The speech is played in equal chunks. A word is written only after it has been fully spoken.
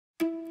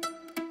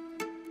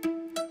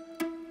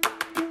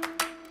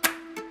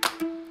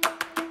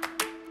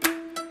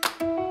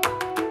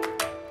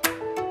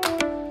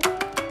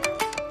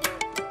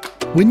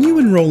When you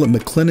enroll at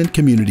McLennan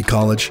Community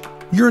College,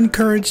 you're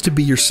encouraged to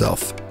be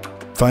yourself,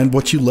 find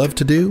what you love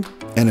to do,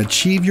 and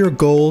achieve your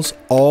goals,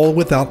 all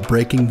without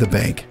breaking the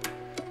bank.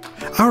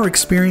 Our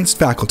experienced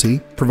faculty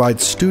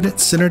provides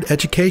student-centered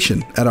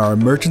education at our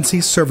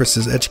Emergency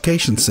Services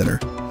Education Center,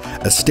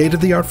 a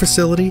state-of-the-art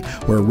facility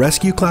where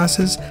rescue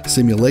classes,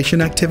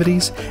 simulation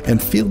activities,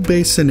 and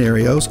field-based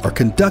scenarios are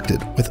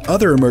conducted with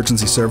other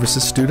emergency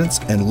services students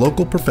and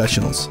local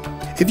professionals.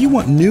 If you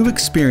want new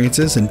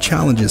experiences and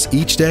challenges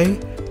each day,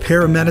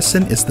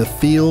 Paramedicine is the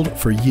field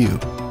for you.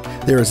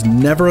 There is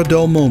never a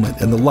dull moment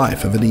in the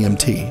life of an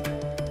EMT.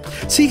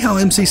 See how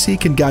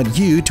MCC can guide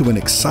you to an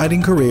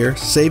exciting career,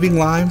 saving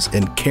lives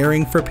and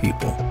caring for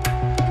people.